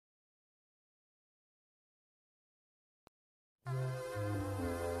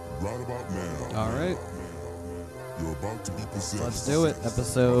Right about now. All right. You're about to be possessed. Let's do it.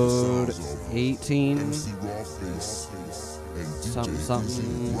 Episode 18. MC Rawface and DJ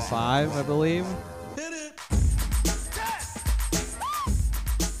Something 5, I believe. Hit it.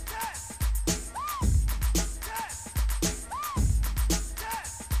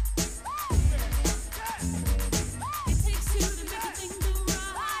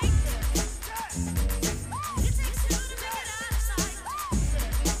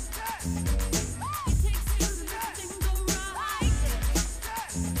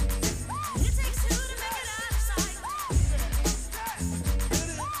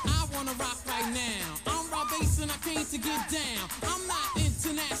 To get down, I'm not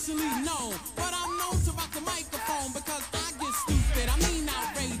internationally known, but I'm known to rock the microphone because I get stupid, I mean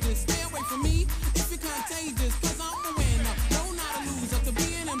outrageous. Stay away from me if you're contagious, cause I'm a winner, no not a loser. To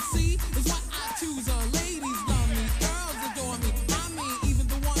be an MC is what I choose. Ladies love me, girls adore me, I mean even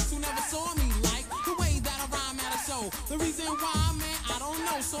the ones who never saw me, like the way that I rhyme at a show. The reason why, man, I don't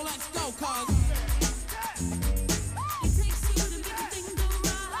know, so let's go, cause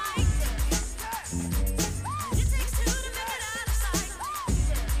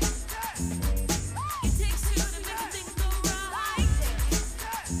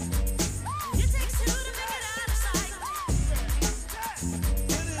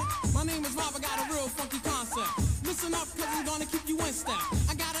listen up, cause it's gonna keep you in step.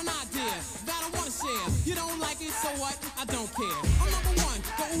 I got an idea that I wanna share. You don't like it, so what? I don't care. I'm number one,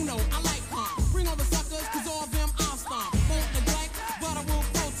 the uno, I like calm. Bring all the suckers, cause all of them I'll stomp. Won't neglect, but I will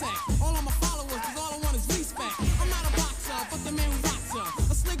protect all of my followers, cause all I want is respect. I'm not a boxer, but the man who rocks ya.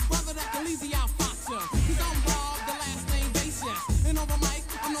 A slick brother that can easy out fox ya. Cause I'm Rob, the last name Basis. And over mic,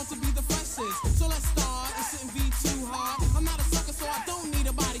 I'm known to be the freshest. So let's start, it shouldn't be too hard. I'm not a sucker, so I don't need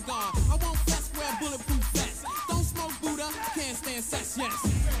a bodyguard. I won't fess, wear bulletproof vest. Don't smoke Buddha, can't stand sex, yes.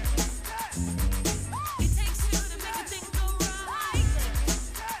 It takes two to make a thing go right.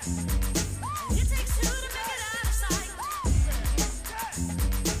 It takes two to make it out of sight.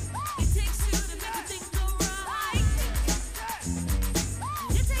 It takes two to make a thing go right.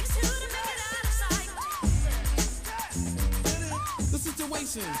 It takes two to make it out of sight. The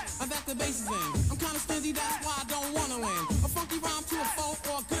situation that the bass is in, I'm kinda stingy, that's why I don't wanna win. A funky rhyme to a foe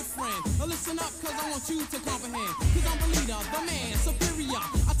or a good friend. Now listen up, cause I want you to comprehend. Cause I'm the leader, the man, superior.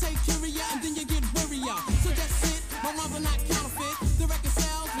 I take curia and then you get wearier. So just sit, my rhymes are not counterfeit. The record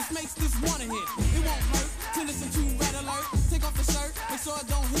sells, which makes this one a hit. It won't hurt to listen to Red Alert. Take off the shirt, make sure it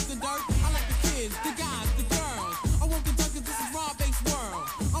don't hit the dirt. I like the kids, the guys, the girls. I won't get done cause this is raw-based world.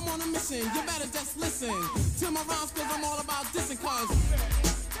 I'm on a mission, you better just listen to my rhymes cause I'm all about dissing cause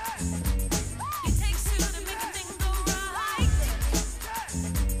it takes two to make a thing go right.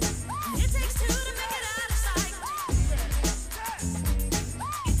 It takes two to make it out of sight.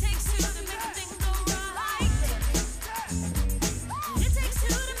 It takes two to make a thing go right. It takes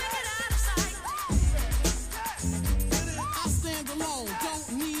two to make it out of sight. I stand alone, don't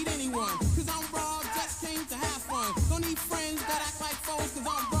need anyone, cause I'm raw, just came to have fun. Don't need friends that act like foes, cause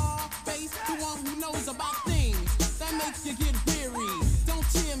I'm raw, based, the one who knows about things that make you get weary. Don't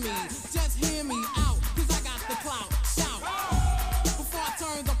cheer me, just hear me out, cause I got the clout. Shout before I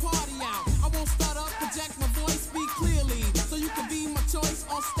turn the party out. I won't stutter, project my voice, speak clearly, so you can be my choice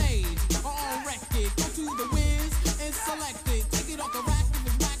on stage or on record. Go to the Wiz and select it. Take it off the rack, if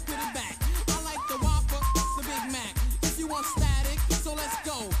it's back, put it back. I like the Whopper, the Big Mac. If you want static, so let's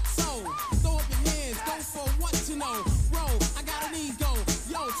go. So throw up your hands, go for what you know. Bro, I got an ego.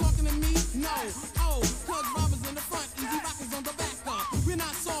 Yo, talking to me? No. Oh, cause Robbers in the front, easy rockers on the back up. We're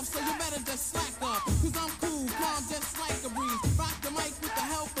not soft, so you better just slack up. Cause I'm cool, calm, just like a breeze. Rock the mic with the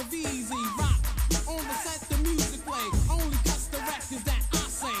help of Easy Rock. On the set, the music play. Only cuts the records that I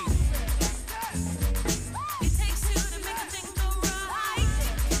say. It takes two to make a thing go right.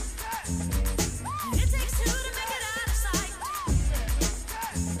 It takes two to make it out of sight.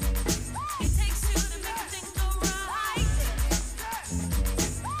 It takes two to make a thing go right.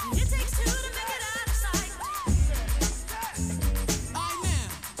 It takes two to make it out of sight. Alright now,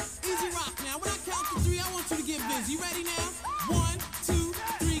 easy rock now. When I count to three, I want you to get busy. Ready now? 1, 2,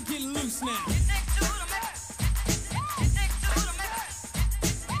 3, get loose now. It takes two to make it. It takes two to make it. It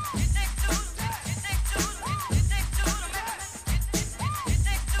takes two to make it. It takes two to make it. It takes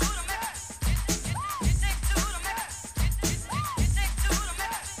two to make it. It takes two to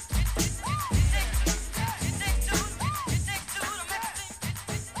make it. It takes two to make it. It takes two to make it.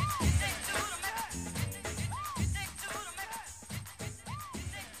 It takes two. It takes two to make it. It takes two to make it.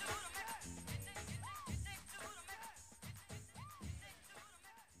 It takes two to make it. It takes two to make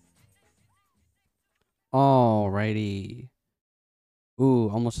it. Alrighty. Ooh,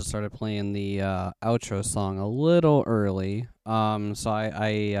 almost just started playing the outro song a little early. So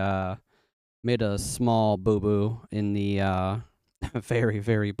I made a small boo boo in the very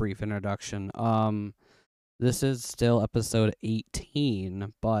very brief introduction. This is still episode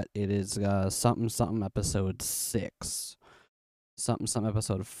 18, but it is something something episode 6. Something something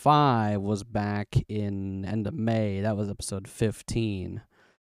episode 5 was back in end of May. That was episode 15.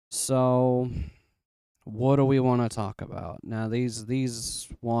 So what do we want to talk about? Now these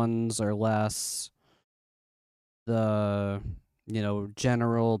ones are less the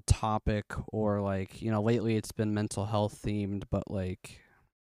general topic, or like, lately it's been mental health themed, but like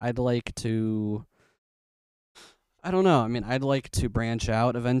I'd like to I don't know. I mean, I'd like to branch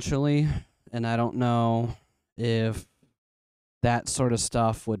out eventually, and I don't know if that sort of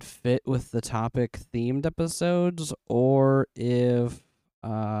stuff would fit with the topic themed episodes, or if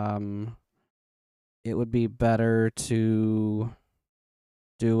it would be better to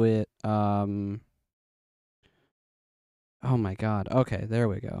do it oh my god. Okay, there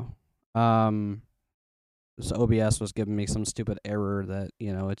we go. This OBS was giving me some stupid error that,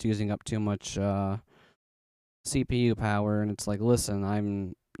 it's using up too much CPU power, and it's like, listen,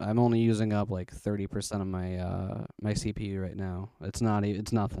 I'm only using up like 30% of my CPU right now. It's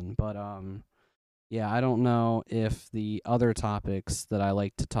nothing. But yeah, I don't know if the other topics that I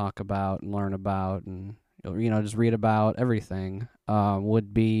like to talk about and learn about and just read about everything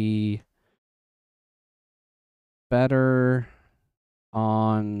would be better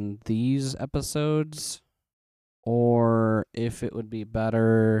on these episodes, or if it would be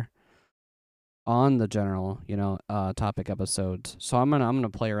better on the general, topic episodes. So I'm gonna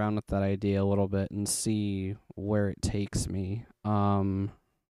play around with that idea a little bit and see where it takes me.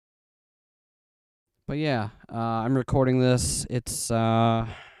 But yeah, I'm recording this. It's not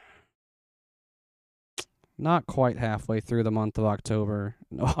quite halfway through the month of October.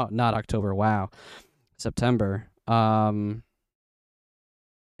 No, not October. Wow, September. And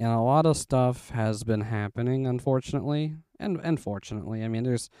a lot of stuff has been happening, unfortunately, and fortunately. I mean,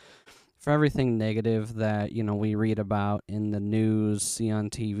 there's for everything negative that we read about in the news, see on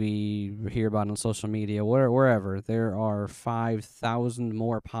TV, hear about on social media, wherever, there are 5,000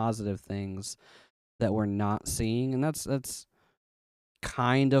 more positive things that we're not seeing, and that's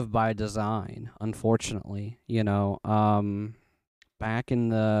kind of by design, unfortunately. Back in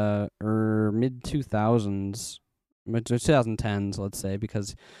the mid 2000s, mid 2010s, let's say,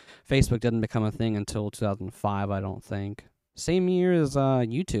 because Facebook didn't become a thing until 2005, I don't think. Same year as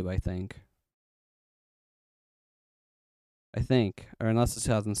YouTube, I think. Or unless it's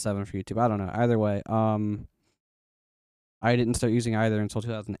 2007 for YouTube, I don't know. Either way, I didn't start using either until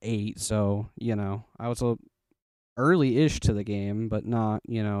 2008, so I was early-ish to the game, but not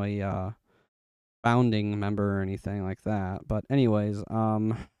a founding member or anything like that. But anyways,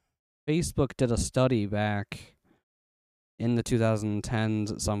 Facebook did a study back in the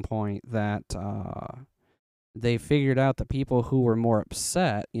 2010s at some point that they figured out that people who were more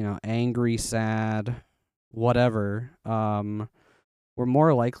upset, angry, sad, whatever, were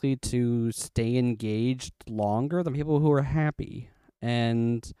more likely to stay engaged longer than people who were happy.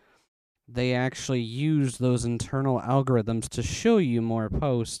 And they actually use those internal algorithms to show you more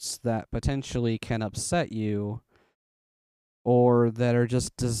posts that potentially can upset you, or that are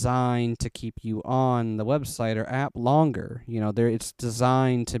just designed to keep you on the website or app longer. It's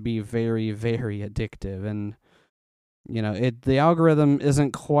designed to be very, very addictive, and the algorithm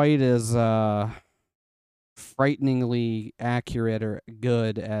isn't quite as frighteningly accurate or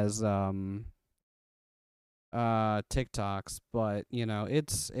good as TikToks, but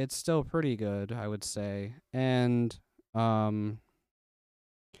it's still pretty good, I would say. And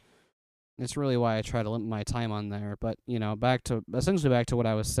it's really why I try to limit my time on there. But back to what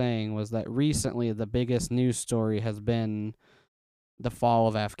I was saying, was that recently the biggest news story has been the fall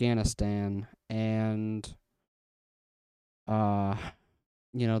of Afghanistan, and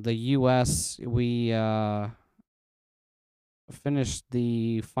the US, we finished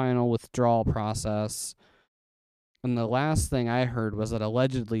the final withdrawal process. And the last thing I heard was that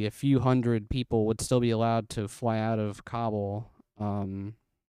allegedly a few hundred people would still be allowed to fly out of Kabul.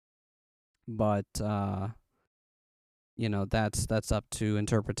 But that's up to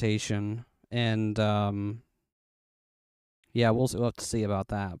interpretation. And yeah, we'll have to see about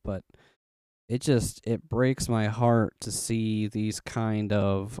that. But it breaks my heart to see these kind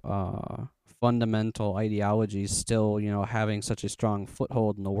of fundamental ideologies still, having such a strong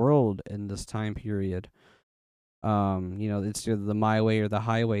foothold in the world in this time period. It's either the my way or the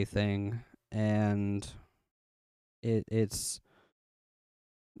highway thing, and it's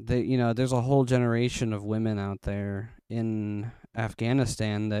there's a whole generation of women out there in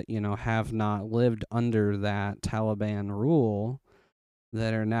Afghanistan that, have not lived under that Taliban rule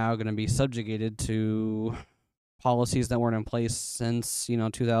that are now going to be subjugated to policies that weren't in place since,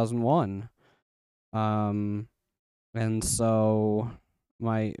 2001. And so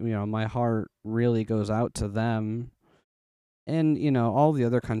my heart really goes out to them and, all the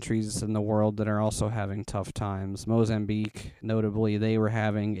other countries in the world that are also having tough times. Mozambique, notably, they were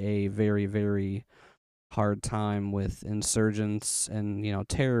having a very, very hard time with insurgents and,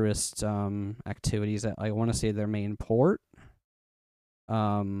 terrorist activities at, I want to say, their main port.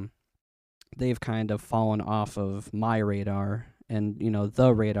 They've kind of fallen off of my radar and,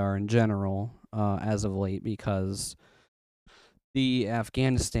 the radar in general as of late because the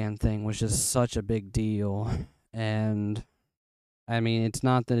Afghanistan thing was just such a big deal. And I mean, it's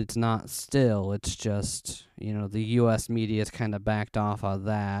not that it's not still, it's just, the U.S. media's kind of backed off of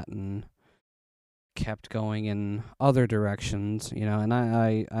that and kept going in other directions, and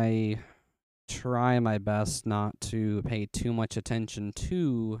I try my best not to pay too much attention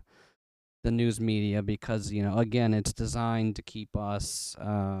to the news media because, again, it's designed to keep us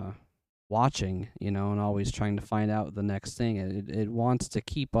watching, and always trying to find out the next thing. It wants to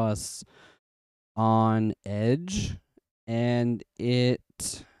keep us on edge, and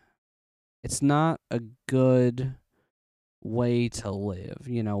it's not a good way to live.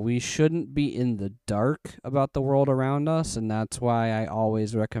 We shouldn't be in the dark about the world around us, and that's why I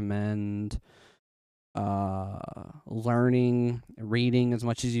always recommend learning, reading as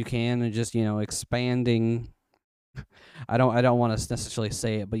much as you can, and just, expanding. I don't want to necessarily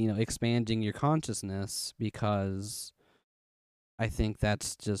say it, but, expanding your consciousness, because I think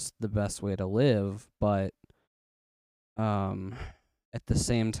that's just the best way to live. But at the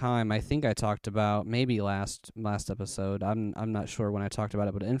same time, I think I talked about, maybe last episode, I'm not sure when I talked about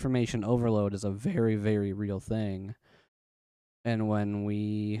it, but information overload is a very, very real thing. And when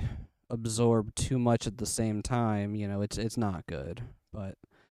we absorb too much at the same time, it's not good. But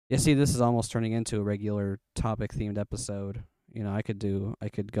you see, this is almost turning into a regular topic themed episode. I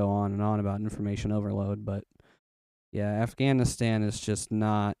could go on and on about information overload, but yeah, Afghanistan is just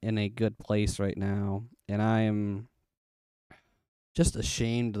not in a good place right now, and I am just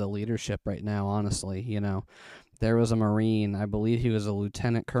ashamed of the leadership right now, honestly. There was a Marine, I believe he was a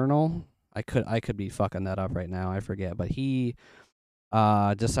lieutenant colonel. I could be fucking that up right now, I forget, but he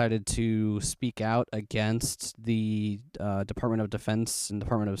decided to speak out against the Department of Defense and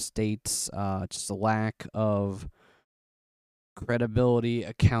Department of State's just a lack of credibility,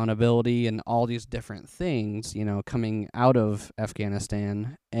 accountability, and all these different things, coming out of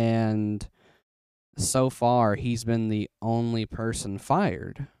Afghanistan. And so far, he's been the only person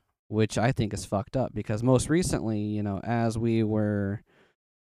fired, which I think is fucked up, because most recently, as we were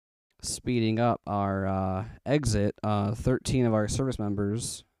speeding up our exit, 13 of our service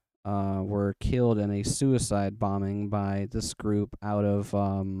members were killed in a suicide bombing by this group out of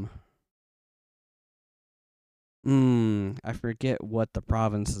I forget what the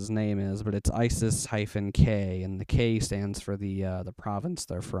province's name is, but it's ISIS-K, and the K stands for the province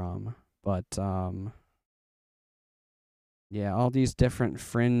they're from. But yeah, all these different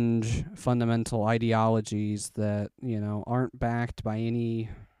fringe fundamental ideologies that, aren't backed by any.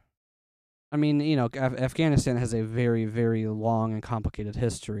 I mean, Afghanistan has a very, very long and complicated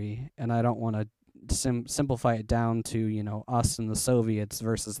history, and I don't want to simplify it down to, us and the Soviets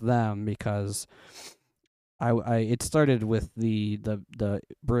versus them, because it started with the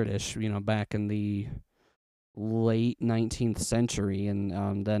British, back in the late 19th century,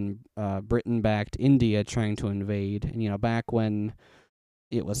 and then Britain backed India trying to invade, and back when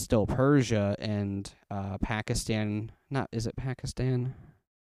it was still Persia, and Pakistan, not, is it Pakistan?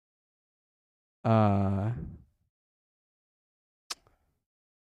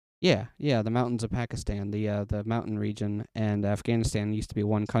 Yeah, the mountains of Pakistan, the mountain region, and Afghanistan used to be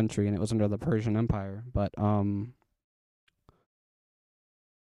one country, and it was under the Persian Empire. But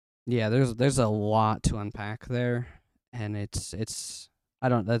yeah, there's a lot to unpack there, and it's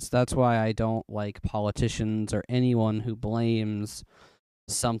that's why I don't like politicians or anyone who blames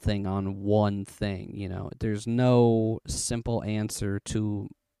something on one thing. There's no simple answer to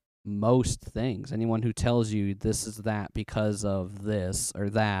most things. Anyone who tells you this is that because of this or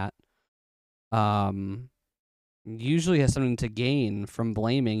that usually has something to gain from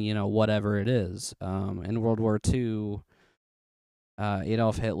blaming, whatever it is. In World War II,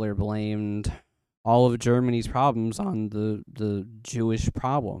 Adolf Hitler blamed all of Germany's problems on the Jewish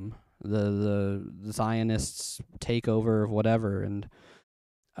problem, the Zionists' takeover of whatever. And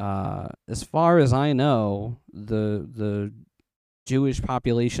as far as I know, the Jewish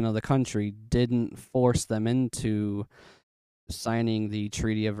population of the country didn't force them into signing the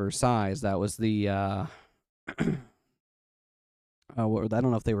Treaty of Versailles. That was the I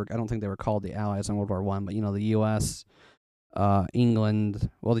don't know if they were. I don't think they were called the Allies in World War One, but the U.S., England,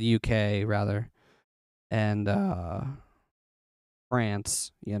 well, the UK rather, and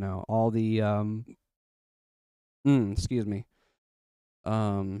France. All the excuse me.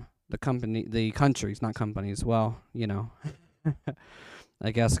 The countries, not companies. Well,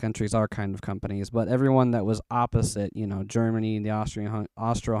 I guess countries are kind of companies, but everyone that was opposite, Germany, the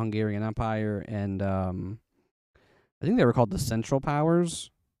Austro-Hungarian Empire, and I think they were called the Central Powers.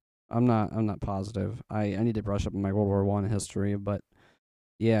 I'm not positive. I need to brush up on my World War One history, but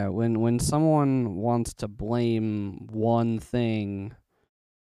yeah, when someone wants to blame one thing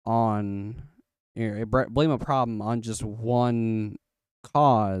on blame a problem on just one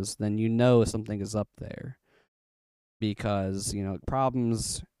cause, then something is up there. Because,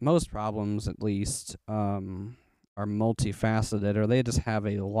 most problems at least, are multifaceted, or they just have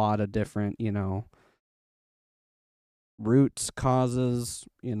a lot of different, roots, causes.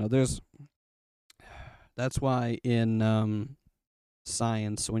 That's why in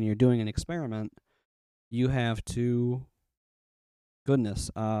science, when you're doing an experiment, you have to,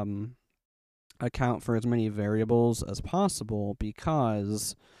 account for as many variables as possible,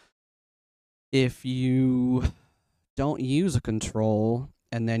 because if you don't use a control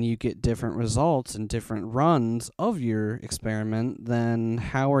and then you get different results and different runs of your experiment, then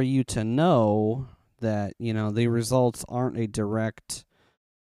how are you to know that, the results aren't a direct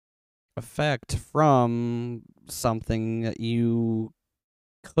effect from something that you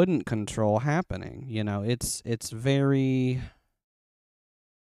couldn't control happening? It's very,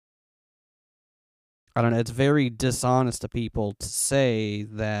 I don't know, it's very dishonest to people to say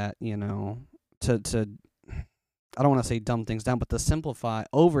that, to I don't want to say dumb things down, but to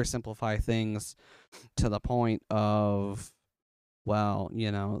oversimplify things to the point of, well,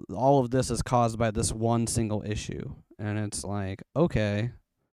 all of this is caused by this one single issue. And it's like, okay,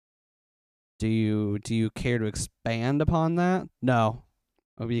 do you care to expand upon that? No.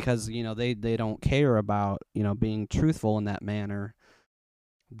 Because, they don't care about, being truthful in that manner.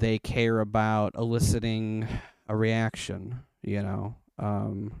 They care about eliciting a reaction,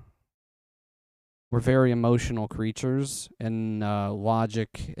 We're very emotional creatures, and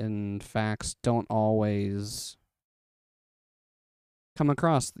logic and facts don't always come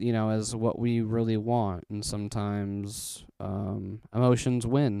across, as what we really want. And sometimes emotions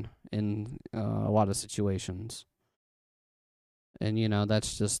win in a lot of situations. And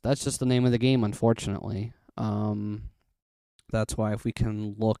that's just the name of the game, unfortunately. That's why if we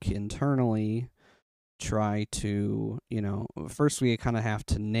can look internally, try to, first we kind of have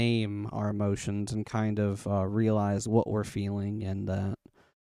to name our emotions and kind of realize what we're feeling, and that,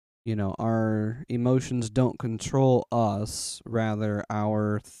 our emotions don't control us, rather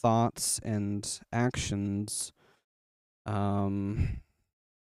our thoughts and actions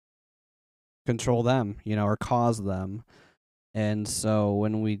control them, or cause them. And so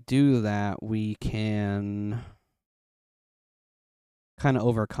when we do that, we can kind of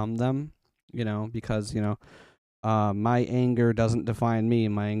overcome them, because, my anger doesn't define me,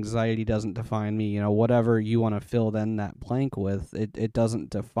 my anxiety doesn't define me, whatever you want to fill in that blank with, it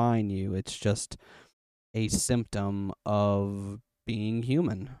doesn't define you. It's just a symptom of being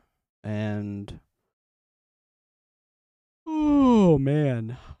human. And oh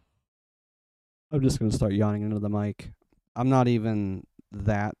man, I'm just gonna start yawning into the mic. I'm not even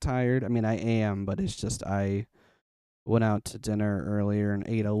that tired. I mean, I am, but it's just I went out to dinner earlier and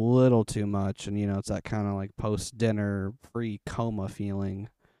ate a little too much, and it's that kind of like post-dinner pre-coma feeling.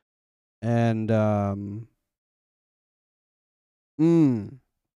 And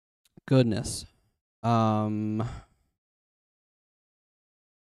goodness. Yeah,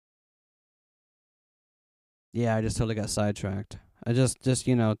 I just totally got sidetracked. I just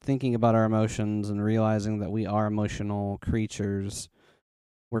thinking about our emotions and realizing that we are emotional creatures.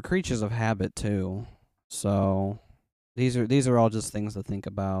 We're creatures of habit too. So these are all just things to think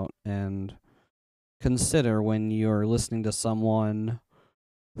about and consider when you're listening to someone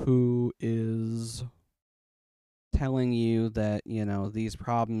who is telling you that, these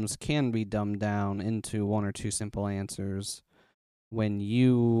problems can be dumbed down into one or two simple answers, when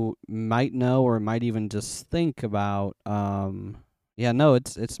you might know, or might even just think about, no,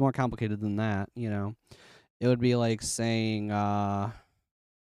 it's more complicated than that. It would be like saying,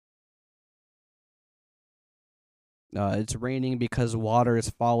 it's raining because water is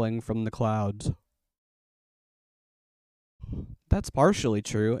falling from the clouds. That's partially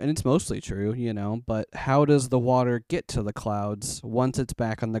true, and it's mostly true, but how does the water get to the clouds once it's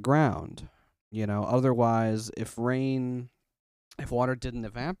back on the ground? Otherwise, if water didn't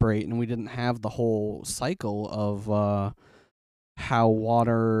evaporate and we didn't have the whole cycle of how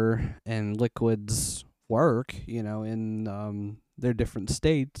water and liquids work, in their different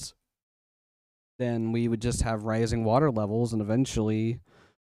states, then we would just have rising water levels, and eventually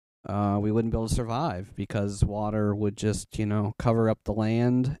we wouldn't be able to survive because water would just, cover up the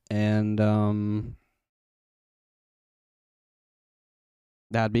land, and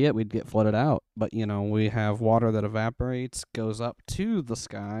that'd be it. We'd get flooded out. But, we have water that evaporates, goes up to the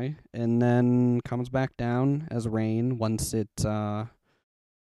sky, and then comes back down as rain once it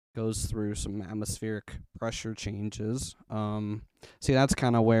goes through some atmospheric pressure changes. See, that's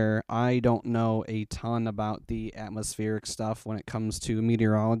kind of where I don't know a ton about the atmospheric stuff when it comes to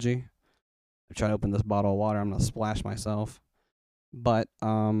meteorology. I try to open this bottle of water, I'm gonna splash myself. But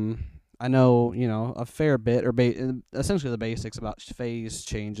I know, a fair bit, or essentially the basics about phase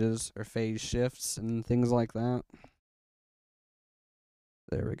changes or phase shifts and things like that.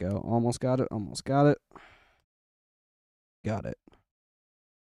 There we go. Almost got it. Got it.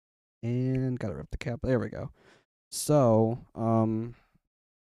 And gotta rip the cap. There we go. So, I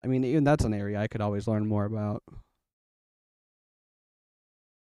mean, even that's an area I could always learn more about.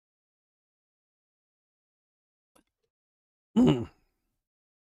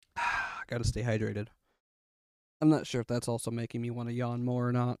 Gotta stay hydrated. I'm not sure if that's also making me want to yawn more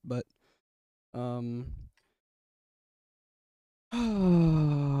or not, but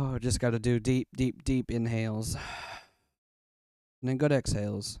just gotta do deep, deep, deep inhales. And then good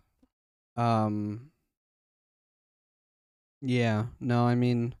exhales. Yeah, no, I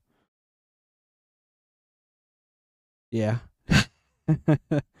mean, yeah.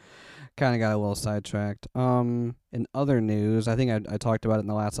 Kind of got a little sidetracked. In other news, I think I talked about it in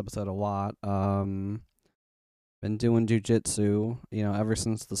the last episode a lot. Been doing jujitsu, ever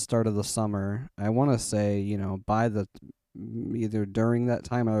since the start of the summer. I want to say, by either during that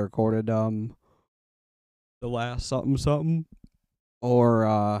time I recorded the last something,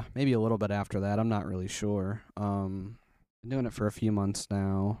 or maybe a little bit after that. I'm not really sure. Been doing it for a few months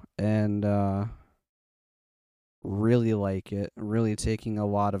now, and really like it. Really taking a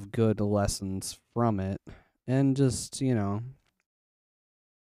lot of good lessons from it, and just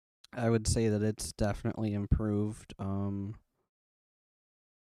I would say that it's definitely improved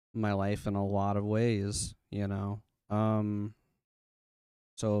my life in a lot of ways.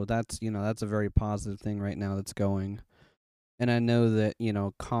 So that's a very positive thing right now that's going. And I know that,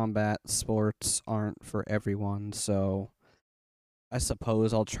 combat sports aren't for everyone, so I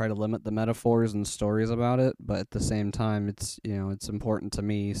suppose I'll try to limit the metaphors and stories about it, but at the same time it's it's important to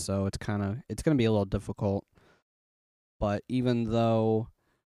me, so it's gonna be a little difficult. But even though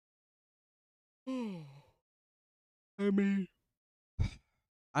I mean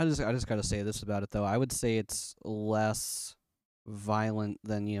I just gotta say this about it though. I would say it's less violent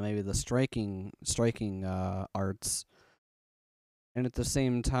than maybe the striking arts, and at the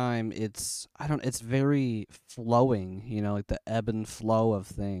same time it's very flowing. Like the ebb and flow of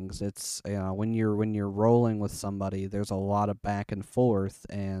things. It's when you're rolling with somebody, there's a lot of back and forth,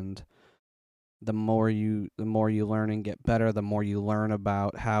 and the more you learn and get better, the more you learn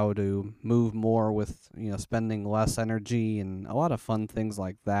about how to move more with spending less energy and a lot of fun things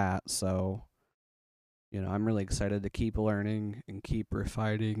like that. So I'm really excited to keep learning and keep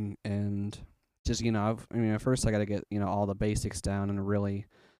refining, and just at first I got to get all the basics down and really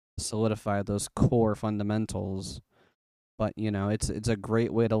solidify those core fundamentals. But it's a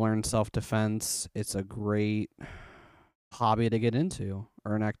great way to learn self-defense. It's a great hobby to get into,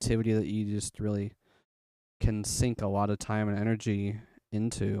 or an activity that you just really can sink a lot of time and energy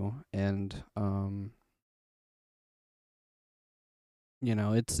into, and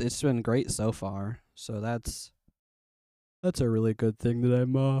it's been great so far. So that's a really good thing that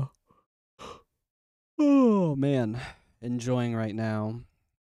I'm oh man, enjoying right now.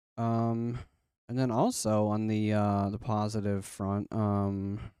 And then also on the positive front,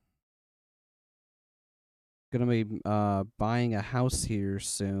 gonna be buying a house here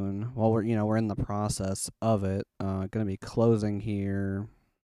soon. Well, we're in the process of it. Gonna be closing here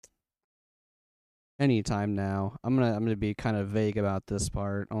anytime now. I'm gonna be kind of vague about this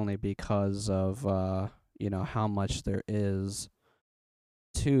part, only because of how much there is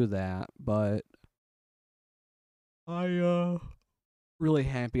to that. But I really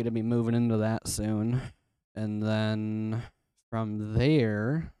happy to be moving into that soon, and then from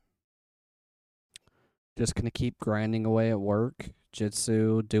there, just gonna keep grinding away at work,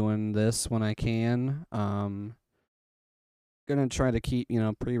 jitsu, doing this when I can. Gonna gonna try to keep,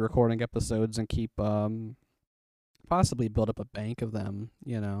 pre-recording episodes and keep, possibly build up a bank of them,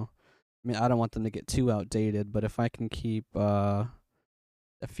 I mean, I don't want them to get too outdated, but if I can keep, a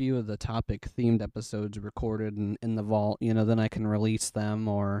few of the topic-themed episodes recorded in the vault, then I can release them,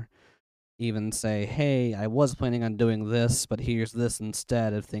 or even say, hey, I was planning on doing this, but here's this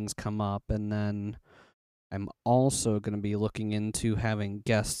instead if things come up, and then I'm also going to be looking into having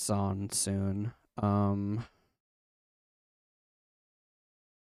guests on soon. I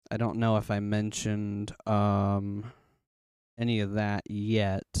don't know if I mentioned any of that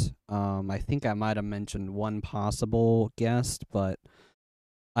yet. I think I might have mentioned one possible guest, but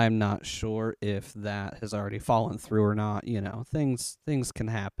I'm not sure if that has already fallen through or not. Things can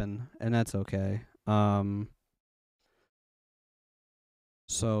happen, and that's okay.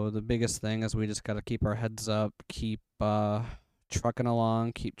 So the biggest thing is we just got to keep our heads up, keep trucking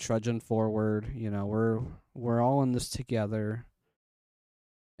along, keep trudging forward. We're all in this together,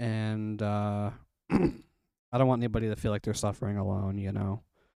 and I don't want anybody to feel like they're suffering alone.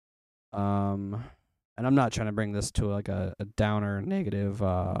 And I'm not trying to bring this to like a downer, negative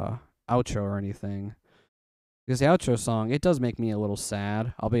outro or anything. Because the outro song, it does make me a little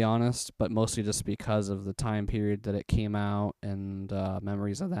sad, I'll be honest, but mostly just because of the time period that it came out and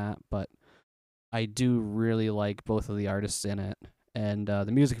memories of that. But I do really like both of the artists in it. And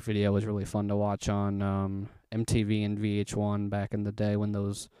the music video was really fun to watch on MTV and VH1 back in the day when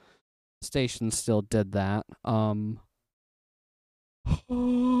those stations still did that.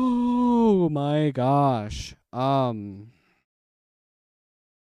 Oh my gosh.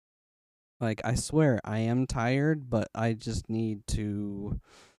 Like, I swear, I am tired, but I just need to...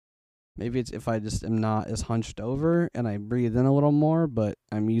 Maybe it's if I just am not as hunched over and I breathe in a little more, but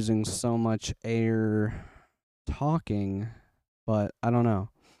I'm using so much air talking, but I don't know.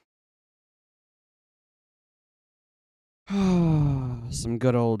 Some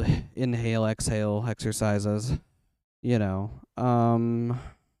good old inhale, exhale exercises. Yeah,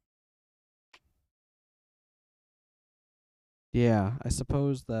 I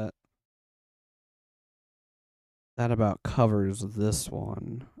suppose that about covers this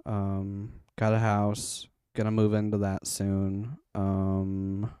one. Got a house, gonna move into that soon.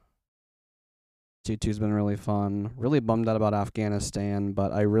 T2's been really fun. Really bummed out about Afghanistan,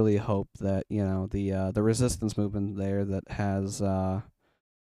 but I really hope that, the resistance movement there that has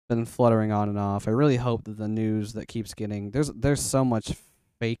been fluttering on and off. I really hope that the news that keeps getting there's so much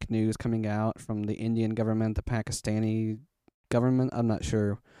fake news coming out from the Indian government, the Pakistani government. I'm not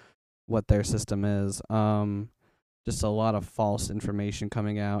sure what their system is. Just a lot of false information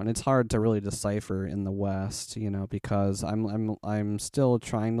coming out, and it's hard to really decipher in the West, because I'm still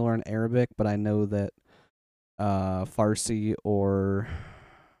trying to learn Arabic, but I know that Farsi or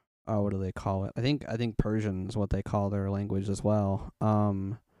what do they call it? I think Persian is what they call their language as well.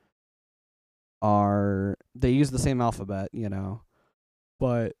 They use the same alphabet,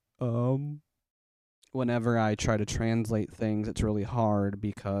 but whenever I try to translate things, it's really hard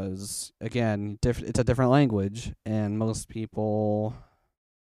because, again, it's a different language, and most people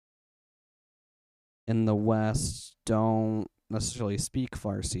in the West don't necessarily speak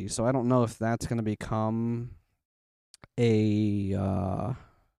Farsi. So I don't know if that's going to become a,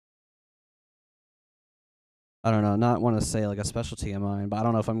 I don't know, not want to say like a specialty of mine, but I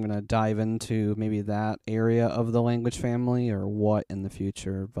don't know if I'm going to dive into maybe that area of the language family or what in the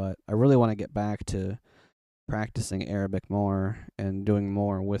future, but I really want to get back to practicing Arabic more and doing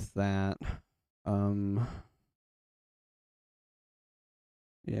more with that.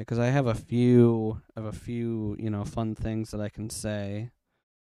 Yeah, because I have a few, fun things that I can say.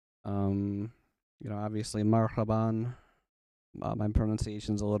 Obviously, marhaban. My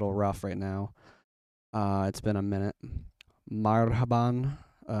pronunciation's a little rough right now. It's been a minute. Marhaban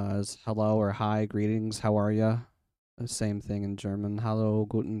is hello or hi, greetings, how are ya? The same thing in German. Hallo,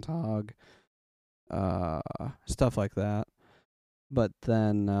 guten Tag. Stuff like that. But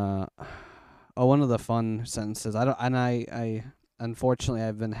then, one of the fun sentences, I unfortunately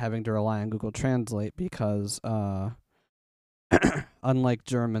I've been having to rely on Google Translate because, unlike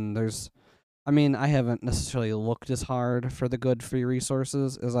German, I haven't necessarily looked as hard for the good free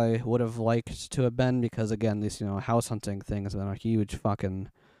resources as I would have liked to have been because, again, this, house hunting thing has been a huge fucking,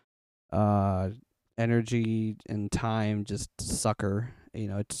 energy and time just sucker.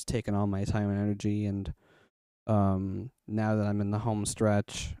 It's taken all my time and energy, and now that I'm in the home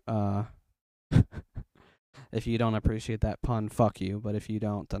stretch, if you don't appreciate that pun, fuck you, but if you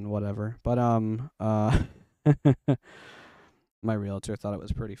don't, then whatever. But my realtor thought it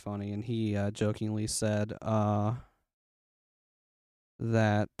was pretty funny, and he jokingly said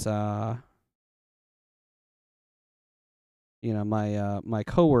that my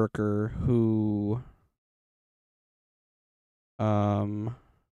coworker who my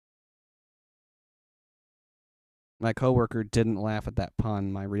coworker didn't laugh at that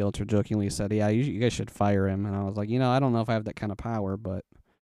pun. My realtor jokingly said, "Yeah, you guys should fire him." And I was like, I don't know if I have that kind of power, but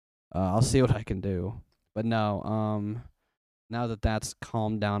I'll see what I can do. But no, now that that's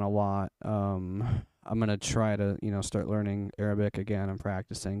calmed down a lot, I'm gonna try to start learning Arabic again and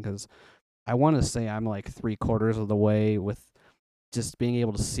practicing, because I want to say I'm like 3/4 of the way with just being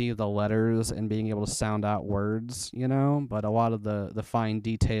able to see the letters and being able to sound out words, but a lot of the fine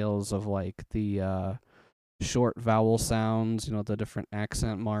details of like the short vowel sounds, the different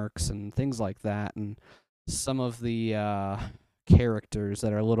accent marks and things like that, and some of the characters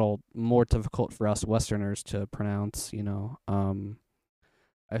that are a little more difficult for us Westerners to pronounce,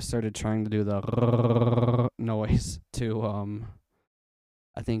 I've started trying to do the noise to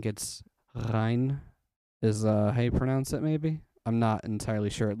I think it's Rhein is how you pronounce it, maybe? I'm not entirely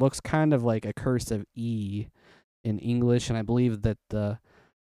sure. It looks kind of like a cursive E in English, and I believe that the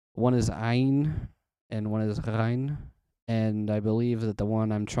one is Ein and one is Rhein, and I believe that the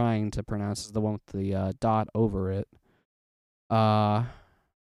one I'm trying to pronounce is the one with the dot over it. But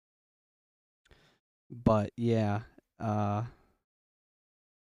yeah, all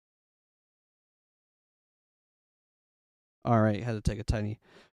right, had to take a tiny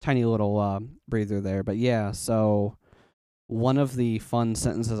little breather there, but yeah, so one of the fun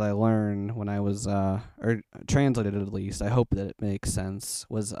sentences I learned when I was or translated at least, I hope that it makes sense,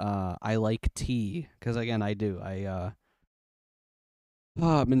 was I like tea, because again, I do. I've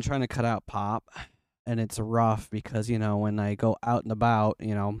been trying to cut out pop, and it's rough because when I go out and about,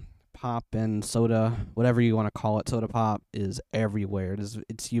 pop and soda, whatever you want to call it, soda pop is everywhere.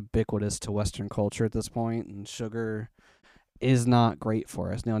 It's ubiquitous to Western culture at this point, and sugar is not great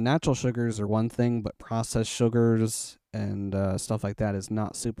for us. Now, natural sugars are one thing, but processed sugars and stuff like that is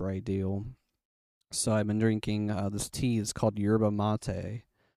not super ideal. So I've been drinking this tea. It's called yerba mate,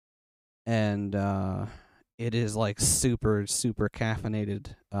 and it is like super, super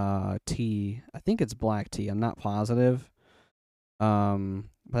caffeinated tea. I think it's black tea. I'm not positive.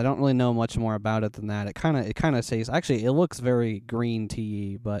 But I don't really know much more about it than that. It kind of tastes. Actually, it looks very green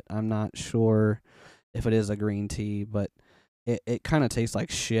tea, but I'm not sure if it is a green tea. But it kind of tastes like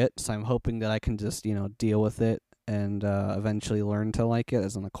shit. So I'm hoping that I can just deal with it and eventually learn to like it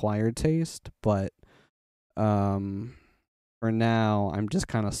as an acquired taste. But for now, I'm just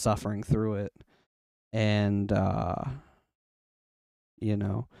kind of suffering through it. And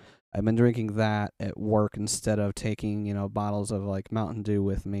I've been drinking that at work instead of taking bottles of like Mountain Dew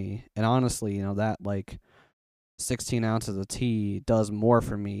with me. And honestly, that like 16 ounces of tea does more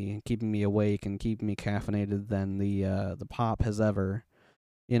for me, keeping me awake and keeping me caffeinated, than the pop has ever.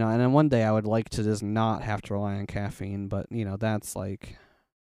 And then one day I would like to just not have to rely on caffeine, but that's like,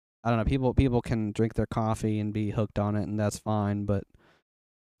 I don't know, people can drink their coffee and be hooked on it, and that's fine, but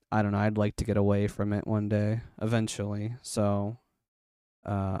I don't know, I'd like to get away from it one day, eventually. So,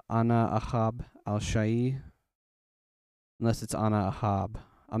 Ana Ahab Al Shai, unless it's Ana Ahab.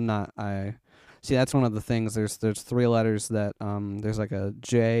 I see, that's one of the things. There's 3 letters that there's like a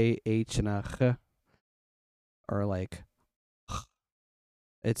J, H, and a H, or like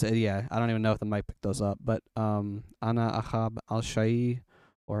it's yeah. I don't even know if the mic picked those up, but Ana Ahab Al Shai,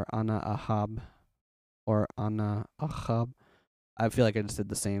 or Ana Ahab, or Ana Ahab. I feel like I just did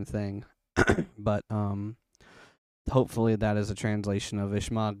the same thing, but hopefully that is a translation of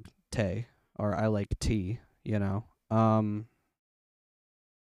Ishmag Te, or I like tea.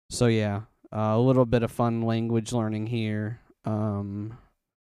 So yeah, a little bit of fun language learning here.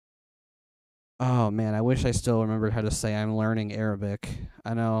 Oh man, I wish I still remembered how to say I'm learning Arabic.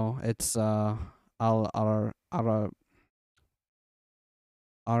 I know it's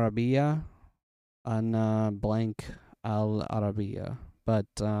Arabiya, and blank al Arabiya, but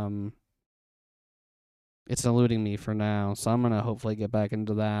it's eluding me for now, so I'm gonna hopefully get back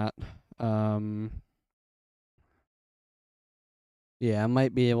into that. Yeah, I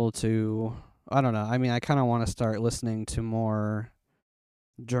might be able to. I don't know. I mean, I kind of want to start listening to more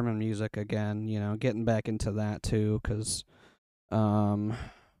German music again. Getting back into that too, because either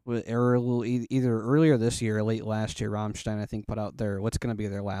earlier this year or late last year, Rammstein, I think, put out what's going to be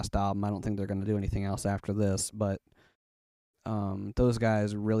their last album. I don't think they're going to do anything else after this, but those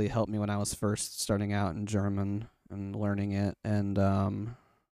guys really helped me when I was first starting out in German and learning it, and I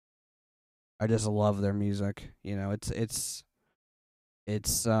just love their music. It's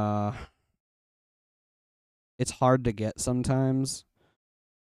hard to get sometimes,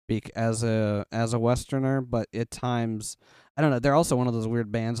 speak as a Westerner, but at times, I don't know, they're also one of those weird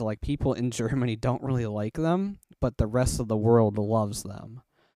bands that, like, people in Germany don't really like them, but the rest of the world loves them.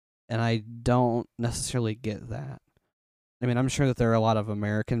 And I don't necessarily get that. I mean, I'm sure that there are a lot of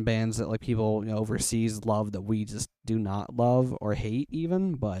American bands that, like, people, you know, overseas love that we just do not love or hate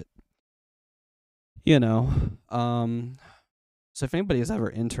even, but, you know, so if anybody is ever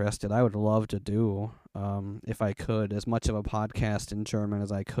interested, I would love to do, if I could, as much of a podcast in German as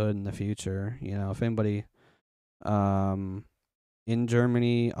I could in the future. You know, if anybody, in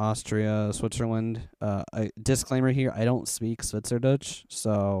Germany, Austria, Switzerland, disclaimer here, I don't speak Schweizerdeutsch,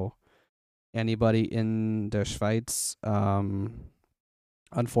 so anybody in der Schweiz,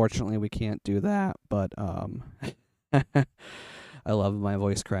 unfortunately we can't do that, but, I love my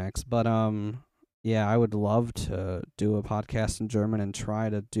voice cracks, but, yeah, I would love to do a podcast in German and try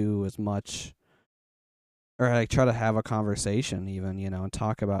to do as much, or like try to have a conversation even, you know, and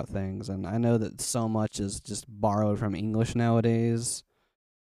talk about things. And I know that so much is just borrowed from English nowadays,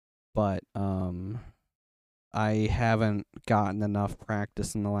 but I haven't gotten enough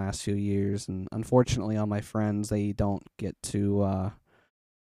practice in the last few years, and unfortunately all my friends, they don't get to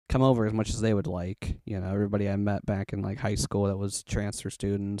come over as much as they would like. You know, everybody I met back in like high school that was transfer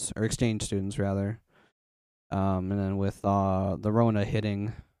students, or exchange students rather. And then with the Rona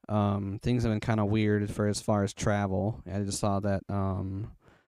hitting, things have been kind of weird for as far as travel. I just saw that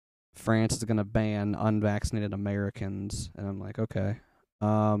France is going to ban unvaccinated Americans, and I'm like, okay.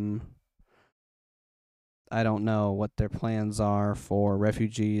 I don't know what their plans are for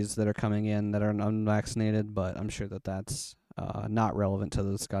refugees that are coming in that are unvaccinated, but I'm sure that that's not relevant to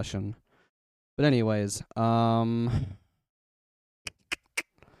the discussion. But anyways,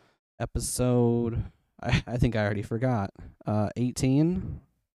 episode, I think I already forgot, 18?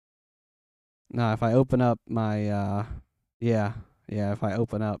 No, if I open up my, if I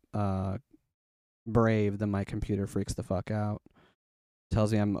open up Brave, then my computer freaks the fuck out.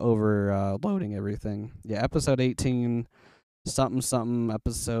 Tells me I'm overloading everything. Yeah, episode 18, something,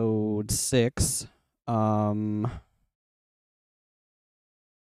 episode 6.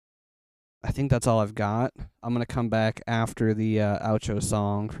 I think that's all I've got. I'm going to come back after the outro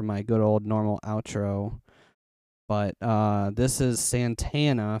song for my good old normal outro. But this is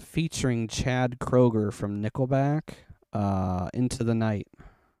Santana featuring Chad Kroeger from Nickelback, Into the Night.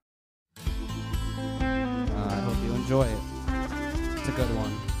 I hope you enjoy it. It's a good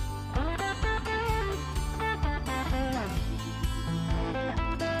one.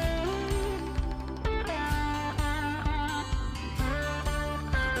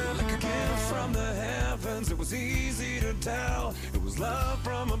 Like a gift from the heavens, it was easy to tell. It was love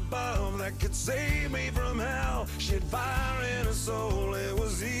from above that could save me from hell. She had fire in her soul, it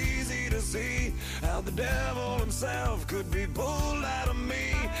was easy to see how the devil himself could be pulled out of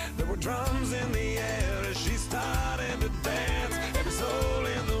me. There were drums in the air as she started to dance. Every soul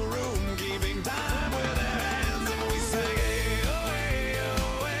in the room keeping time with their hands. And we sang, hey, oh, hey,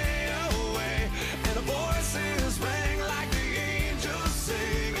 oh, hey, oh, hey. And our voices rang like the angels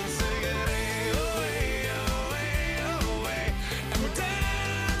sing. And singing, hey, oh, hey, oh, hey, oh, hey. And we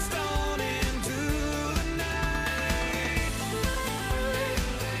danced on into the night.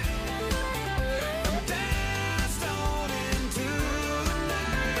 And we danced on into the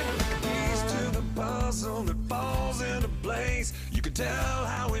night. Like a piece to the puzzle that falls into place. You could tell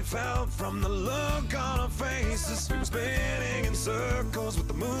how we felt from the look on our faces. We were spinning in circles with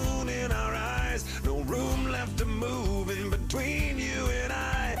the moon in our eyes. No room left to move in between you and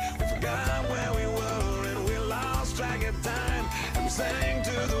I. We forgot where we were and we lost track of time. And we sang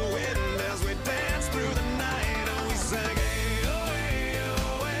to the wind as we danced through the night. And we sang, hey, oh, hey,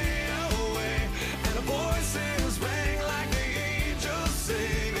 oh, hey, oh, hey. And our voices rang like the angels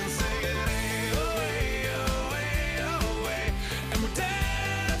sing. And singing, hey, oh, hey, oh, hey, oh, hey. And we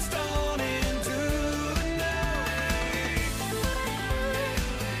danced on into the night.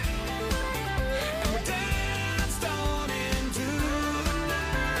 And we danced on into the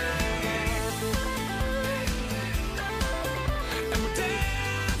night. And we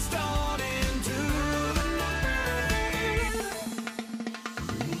danced on into the night.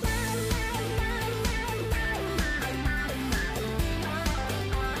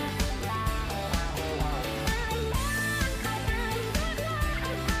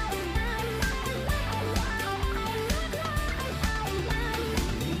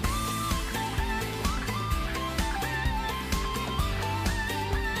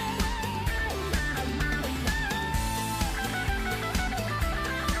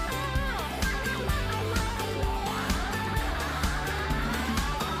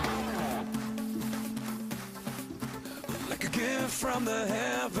 Like a gift from the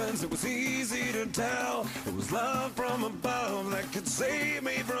heavens. heavens, it was easy to tell. It was love from above that could save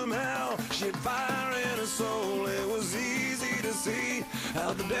me from hell. She had fire in her soul, it was easy to see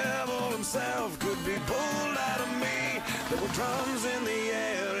how the devil himself could be pulled out of me. There were drums in the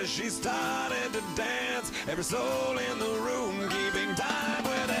air as she started to dance. Every soul in the room keeping time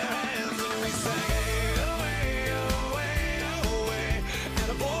with their hands. And we sang, hey, oh, hey, oh, hey, oh, hey. And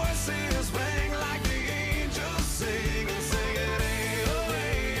the voices rang like the angels sing. And singing, hey, oh,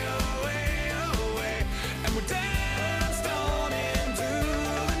 hey, oh, hey, oh, hey. And we danced on into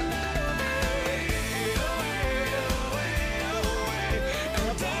the night. Hey, oh, hey, oh, hey, oh, hey. And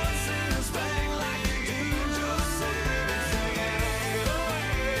the voices rang like the angels sing. And singing, hey, oh,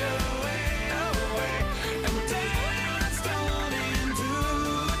 hey, oh, hey, oh, hey. And we danced on into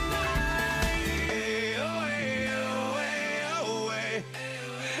the night. Hey, oh, hey, oh, hey, oh, hey.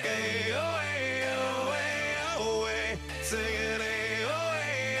 Hey, oh, hey, oh, hey, oh, hey. Singing, hey, oh,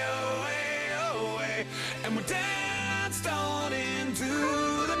 hey, oh, hey, oh, hey. And we danced on into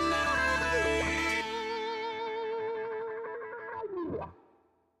the night.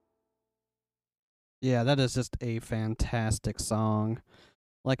 Yeah, that is just a fantastic song.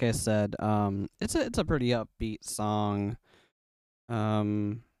 Like I said, it's a pretty upbeat song.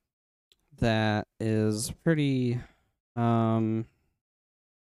 That is pretty pretty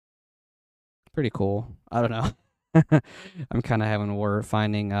cool. I don't know. I'm kind of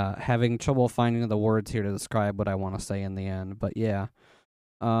having trouble finding the words here to describe what I want to say in the end. But yeah,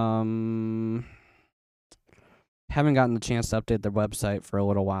 haven't gotten the chance to update their website for a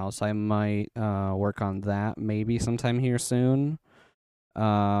little while, so I might work on that maybe sometime here soon.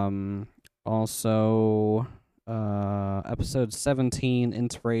 Also, episode 17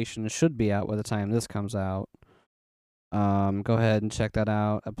 Inspiration should be out by the time this comes out. Go ahead and check that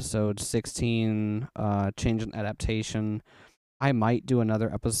out. Episode 16, Change and Adaptation. I might do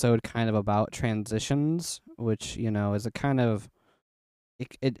another episode kind of about transitions, which, is a kind of...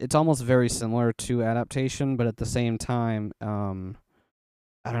 It's almost very similar to adaptation, but at the same time, I don't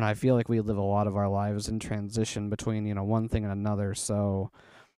know, I feel like we live a lot of our lives in transition between, one thing and another, so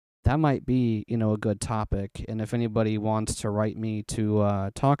that might be, a good topic, and if anybody wants to write me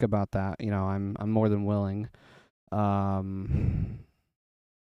to talk about that, I'm more than willing. The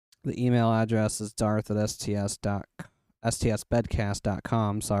email address is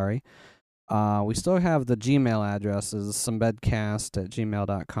darth@stsbedcast.com, sorry. We still have the Gmail addresses,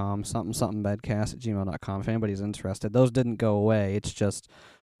 somebedcast@gmail.com, somethingbedcast@gmail.com, if anybody's interested. Those didn't go away. It's just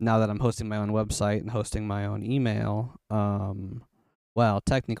now that I'm hosting my own website and hosting my own email, well,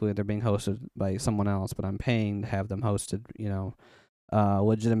 technically they're being hosted by someone else, but I'm paying to have them hosted,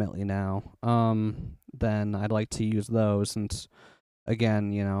 legitimately now. Then I'd like to use those since,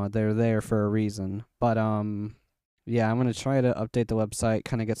 again, they're there for a reason. But, yeah, I'm going to try to update the website,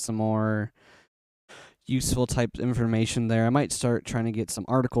 kind of get some more useful type information there. I might start trying to get some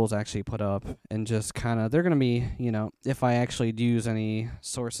articles actually put up and just kind of, they're going to be, if I actually use any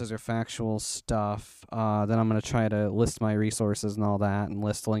sources or factual stuff, then I'm going to try to list my resources and all that and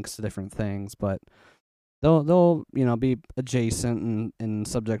list links to different things, but they'll be adjacent in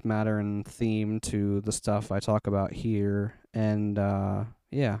subject matter and theme to the stuff I talk about here, and,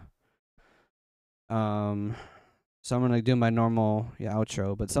 yeah. So I'm gonna do my normal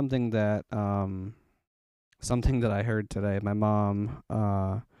outro, but something that I heard today. My mom,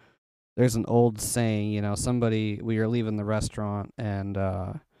 there's an old saying, we were leaving the restaurant and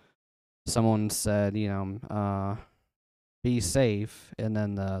someone said, be safe, and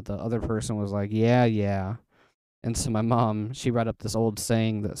then the other person was like, yeah. And so my mom, she brought up this old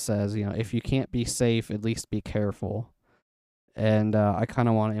saying that says, if you can't be safe, at least be careful. And I kind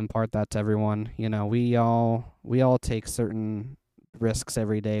of want to impart that to everyone. We all take certain risks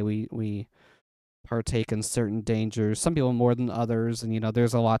every day. We partake in certain dangers. Some people more than others, and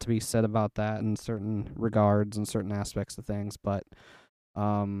there's a lot to be said about that in certain regards and certain aspects of things. But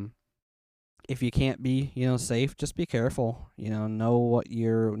if you can't be safe, just be careful. Know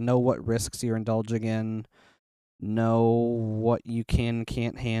what risks you're indulging in. Know what you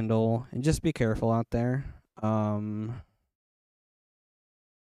can't handle, and just be careful out there.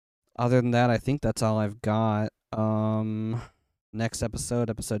 Other than that, I think that's all I've got. Next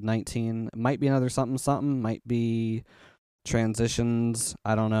episode 19, might be another something, might be transitions,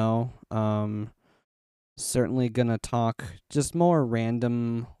 I don't know. Certainly gonna talk just more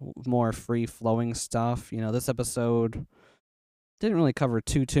random, more free-flowing stuff. This episode didn't really cover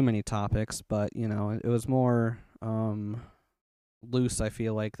too many topics, but, it was more loose, I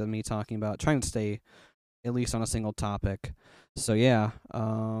feel like, than me talking about, trying to stay at least on a single topic. So yeah,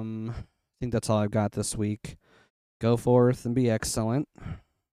 I think that's all I've got this week. Go forth and be excellent.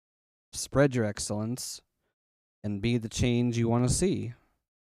 spread your excellence, and be the change you want to see.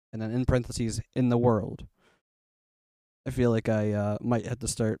 And then in parentheses, in the world. I feel like I might have to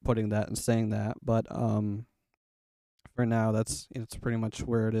start putting that and saying that, but for now, it's pretty much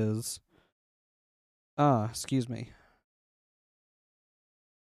where it is. Excuse me.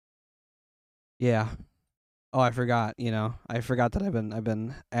 Yeah. Oh, I forgot. I forgot that I've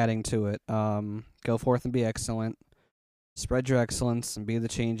been adding to it. Go forth and be excellent. Spread your excellence and be the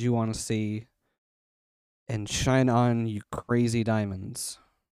change you want to see. And shine on, you crazy diamonds.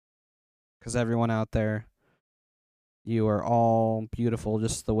 'Cause everyone out there, you are all beautiful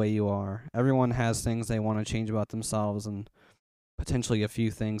just the way you are. Everyone has things they want to change about themselves and potentially a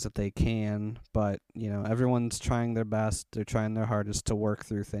few things that they can, but, everyone's trying their best. They're trying their hardest to work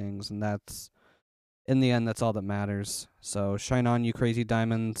through things, and in the end, that's all that matters. So shine on, you crazy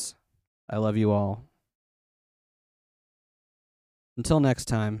diamonds. I love you all. Until next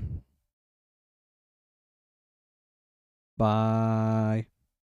time. Bye.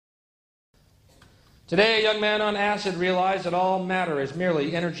 Today, a young man on acid realized that all matter is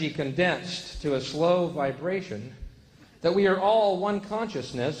merely energy condensed to a slow vibration, that we are all one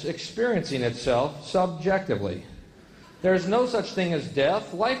consciousness experiencing itself subjectively. There's no such thing as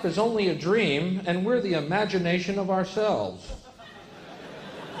death. Life is only a dream, and we're the imagination of ourselves.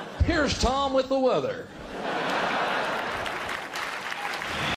 Here's Tom with the weather.